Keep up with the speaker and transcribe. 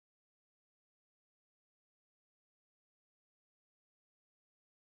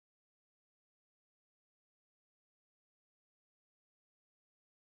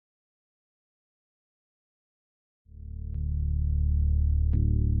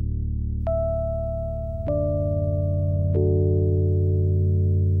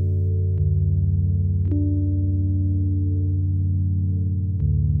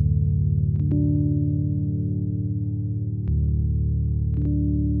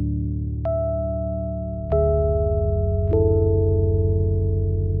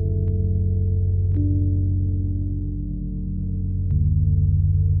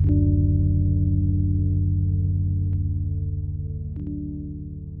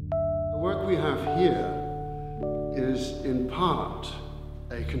work we have here is in part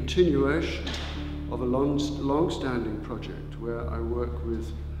a continuation of a long-standing project where I work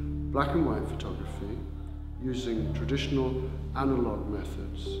with black and white photography using traditional analog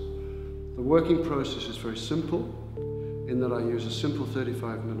methods. The working process is very simple in that I use a simple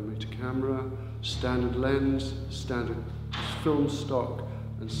 35mm camera, standard lens, standard film stock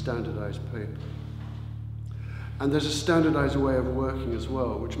and standardized paper. And there's a standardized way of working as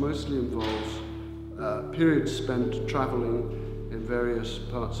well, which mostly involves periods spent traveling in various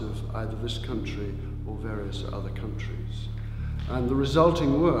parts of either this country or various other countries. And the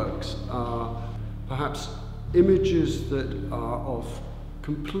resulting works are perhaps images that are of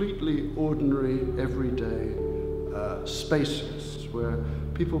completely ordinary, everyday spaces where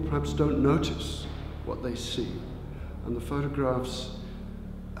people perhaps don't notice what they see. And the photographs,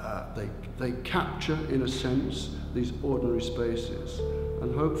 they capture, in a sense, these ordinary spaces.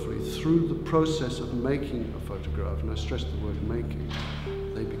 And hopefully, through the process of making a photograph, and I stress the word making,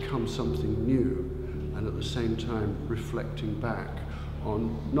 they become something new, and at the same time reflecting back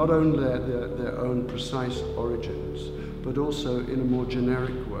on not only their own precise origins, but also in a more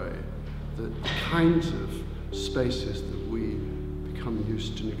generic way, the kinds of spaces that we become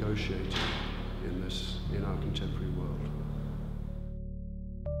used to negotiating in our contemporary world.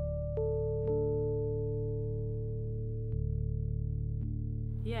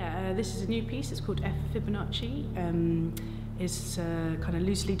 Yeah, this is a new piece. It's called F for Fibonacci. It's kind of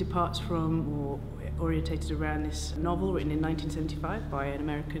loosely departs from or orientated around this novel written in 1975 by an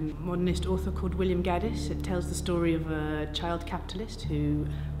American modernist author called William Gaddis. It tells the story of a child capitalist who,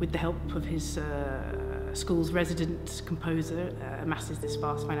 with the help of his school's resident composer, amasses this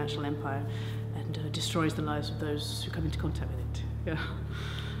vast financial empire and destroys the lives of those who come into contact with it.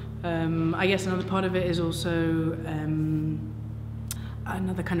 Yeah. I guess another part of it is also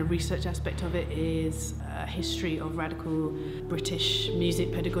another kind of research aspect of it is a history of radical British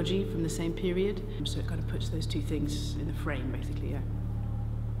music pedagogy from the same period. So it kind of puts those two things in the frame, basically, yeah.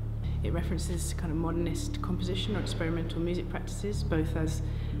 It references kind of modernist composition or experimental music practices, both as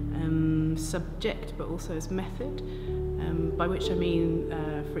subject but also as method, by which I mean,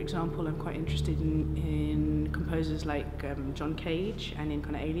 for example, I'm quite interested in composers like John Cage and in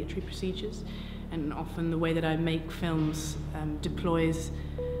kind of aleatory procedures. And often the way that I make films deploys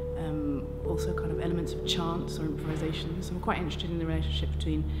also kind of elements of chance or improvisation. So I'm quite interested in the relationship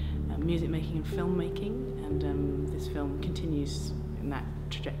between music making and filmmaking, and this film continues in that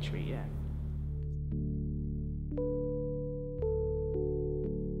trajectory, yeah.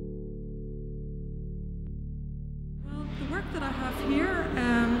 Well, the work that I have here,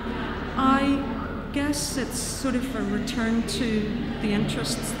 I guess it's sort of a return to the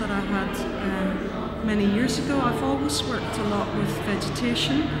interests that I had many years ago. I've always worked a lot with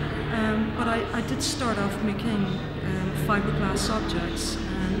vegetation, but I did start off making fiberglass objects,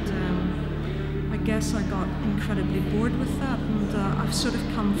 and I guess I got incredibly bored with that, and I've sort of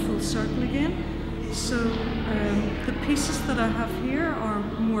come full circle again. So the pieces that I have here are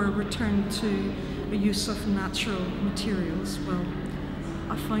more a return to a use of natural materials. Well,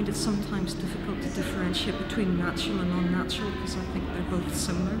 I find it sometimes difficult to differentiate between natural and unnatural because I think they're both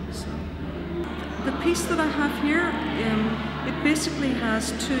similar. So the piece that I have here, it basically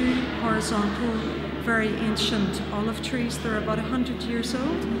has two horizontal, very ancient olive trees. They're about 100 years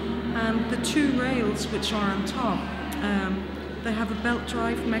old, and the two rails which are on top, they have a belt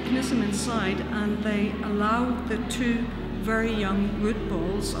drive mechanism inside, and they allow the two very young root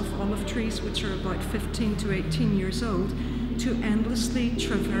balls of olive trees, which are about 15 to 18 years old, to endlessly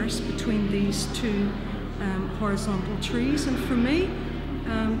traverse between these two horizontal trees. And for me,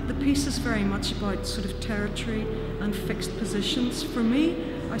 the piece is very much about sort of territory and fixed positions. For me,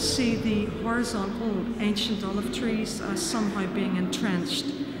 I see the horizontal ancient olive trees as somehow being entrenched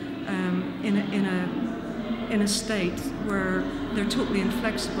in a state where they're totally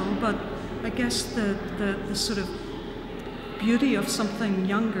inflexible, but I guess the sort of beauty of something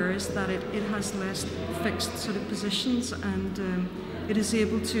younger is that it has less fixed sort of positions, and it is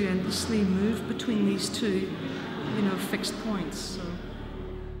able to endlessly move between these two, you know, fixed points. So.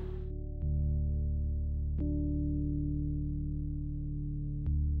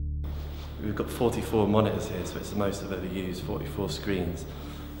 We've got 44 monitors here, so it's the most I've ever used, 44 screens.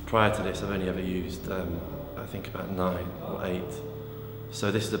 Prior to this, I've only ever used, I think, about 9 or 8. So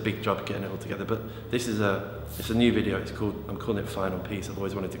this is a big job getting it all together. But this is it's a new video. It's called, I'm calling it Final Piece. I've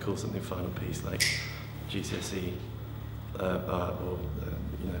always wanted to call something Final Piece, like GCSE art or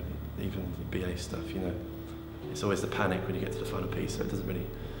you know, even BA stuff. You know, it's always the panic when you get to the final piece. So it doesn't really.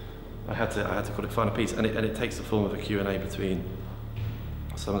 I had to call it Final Piece, and it takes the form of a Q&A between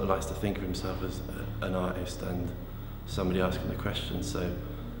someone that likes to think of himself as an artist and somebody asking the questions. So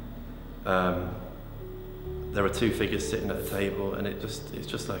there are two figures sitting at a table, and it's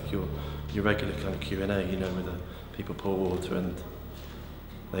just like your regular kind of Q&A, you know, where the people pour water and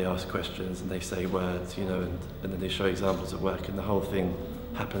they ask questions and they say words, you know, and then they show examples of work, and the whole thing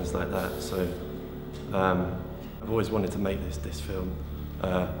happens like that. So I've always wanted to make this film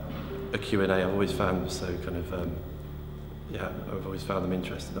a Q&A. I've always found them so kind of, I've always found them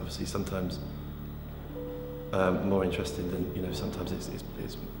interesting. Obviously, sometimes more interesting than, you know, sometimes it's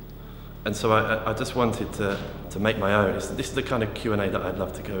and so I just wanted to make my own. This is the kind of Q&A that I'd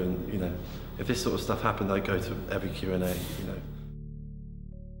love to go and, you know, if this sort of stuff happened, I'd go to every Q&A, you know.